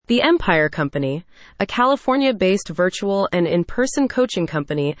The Empire Company, a California-based virtual and in-person coaching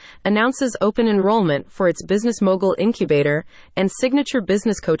company, announces open enrollment for its Business Mogul Incubator and signature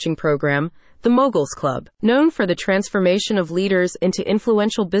business coaching program, the Moguls Club. Known for the transformation of leaders into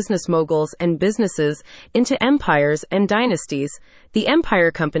influential business moguls and businesses into empires and dynasties, the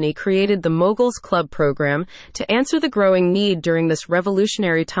Empire Company created the Moguls Club program to answer the growing need during this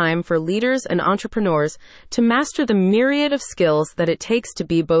revolutionary time for leaders and entrepreneurs to master the myriad of skills that it takes to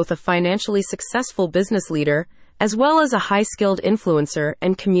be both a financially successful business leader as well as a high-skilled influencer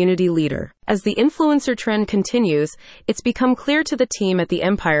and community leader. As the influencer trend continues, it's become clear to the team at the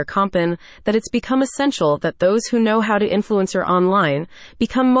Empire Company that it's become essential that those who know how to influencer online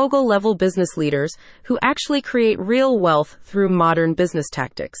become mogul-level business leaders who actually create real wealth through modern business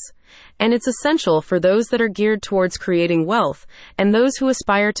tactics. And it's essential for those that are geared towards creating wealth and those who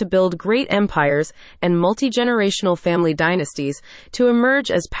aspire to build great empires and multi-generational family dynasties to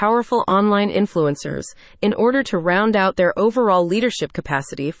emerge as powerful online influencers in order to round out their overall leadership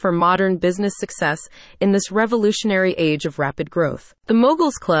capacity for modern business success in this revolutionary age of rapid growth. The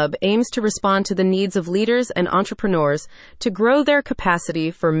Moguls Club aims to respond to the needs of leaders and entrepreneurs to grow their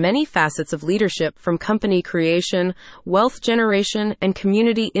capacity for many facets of leadership, from company creation, wealth generation, and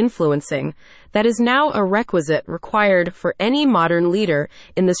community influencing, that is now a requisite required for any modern leader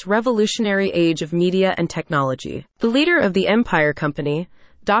in this revolutionary age of media and technology. The leader of the Empire Company,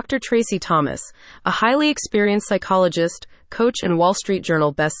 Dr. Tracy Thomas, a highly experienced psychologist, coach, and Wall Street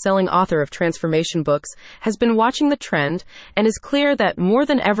Journal best-selling author of transformation books, has been watching the trend and is clear that more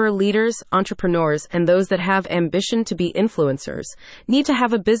than ever leaders, entrepreneurs, and those that have ambition to be influencers need to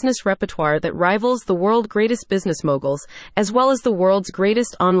have a business repertoire that rivals the world's greatest business moguls as well as the world's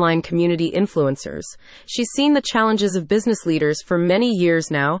greatest online community influencers. She's seen the challenges of business leaders for many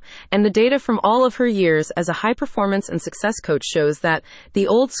years now, and the data from all of her years as a high-performance and success coach shows that the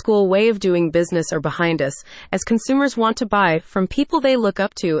old-school way of doing business are behind us, as consumers want to buy from people they look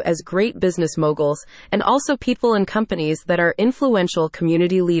up to as great business moguls, and also people and companies that are influential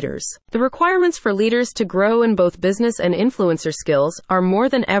community leaders. The requirements for leaders to grow in both business and influencer skills are more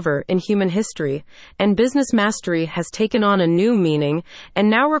than ever in human history, and business mastery has taken on a new meaning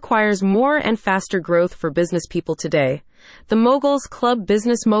and now requires more and faster growth for business people today. The Moguls Club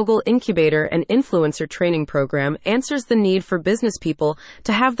Business Mogul Incubator and Influencer Training Program answers the need for business people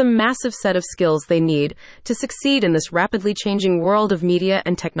to have the massive set of skills they need to succeed in this rapidly changing world of media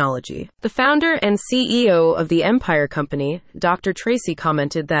and technology. The founder and CEO of the Empire Company, Dr. Tracy,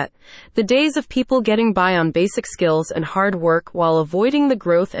 commented that the days of people getting by on basic skills and hard work while avoiding the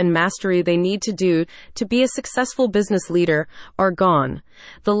growth and mastery they need to do to be a successful business leader are gone.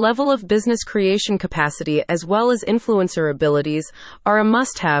 The level of business creation capacity as well as influencer abilities are a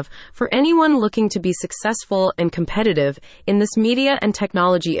must-have for anyone looking to be successful and competitive in this media and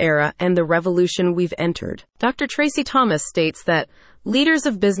technology era and the revolution we've entered. Dr. Tracy Thomas states that leaders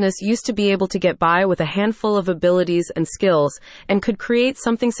of business used to be able to get by with a handful of abilities and skills and could create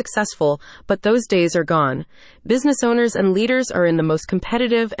something successful, but those days are gone. Business owners and leaders are in the most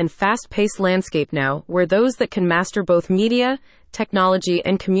competitive and fast-paced landscape now, where those that can master both media, technology,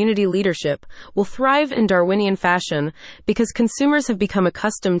 and community leadership will thrive in Darwinian fashion because consumers have become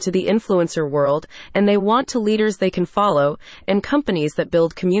accustomed to the influencer world and they want to leaders they can follow and companies that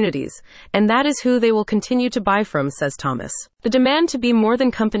build communities. And that is who they will continue to buy from, says Thomas. The demand to be more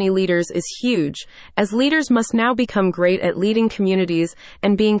than company leaders is huge, as leaders must now become great at leading communities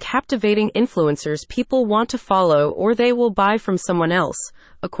and being captivating influencers people want to follow or they will buy from someone else,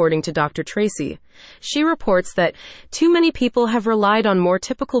 according to Dr. Tracy. She reports that too many people have relied on more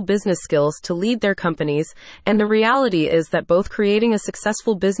typical business skills to lead their companies, and the reality is that both creating a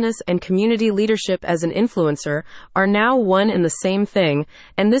successful business and community leadership as an influencer are now one and the same thing,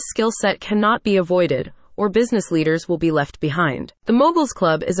 and this skill set cannot be avoided, or business leaders will be left behind. The Moguls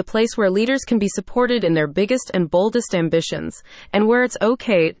Club is a place where leaders can be supported in their biggest and boldest ambitions, and where it's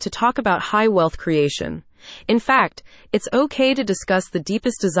okay to talk about high wealth creation. In fact, it's okay to discuss the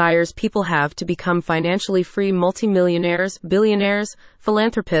deepest desires people have to become financially free multimillionaires, billionaires,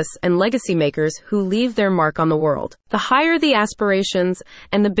 philanthropists, and legacy makers who leave their mark on the world. The higher the aspirations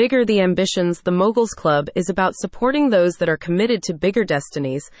and the bigger the ambitions, the Moguls Club is about supporting those that are committed to bigger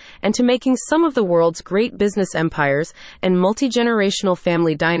destinies and to making some of the world's great business empires and multi-generational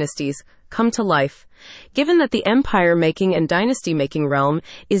family dynasties come to life. Given that the empire-making and dynasty-making realm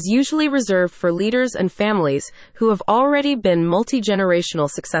is usually reserved for leaders and families who have already been multi-generational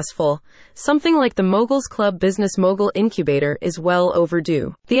successful, something like the Mogul's Club Business Mogul Incubator is well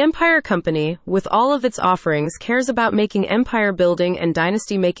overdue. The Empire Company, with all of its offerings, cares about making empire building and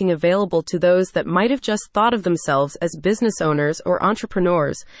dynasty making available to those that might have just thought of themselves as business owners or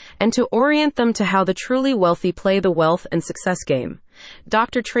entrepreneurs, and to orient them to how the truly wealthy play the wealth and success game.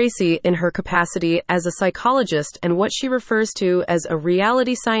 Dr. Tracy, in her capacity as a psychologist and what she refers to as a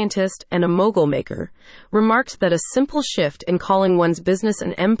reality scientist and a mogul maker, remarked that a simple shift in calling one's business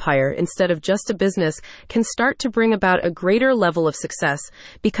an empire instead of just a business can start to bring about a greater level of success,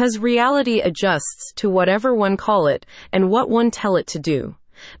 because reality adjusts to whatever one call it and what one tell it to do.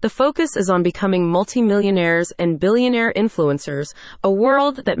 The focus is on becoming multimillionaires and billionaire influencers, a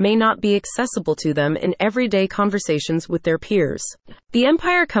world that may not be accessible to them in everyday conversations with their peers. The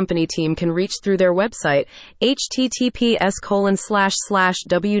Empire Company team can reach through their website,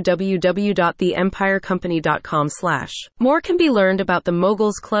 https://www.theempirecompany.com/. More can be learned about the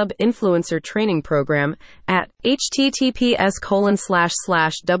Moguls Club Influencer Training Program at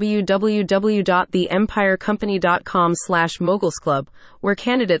https://www.theempirecompany.com/mogulsclub, where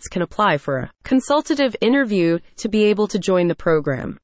candidates can apply for a consultative interview to be able to join the program.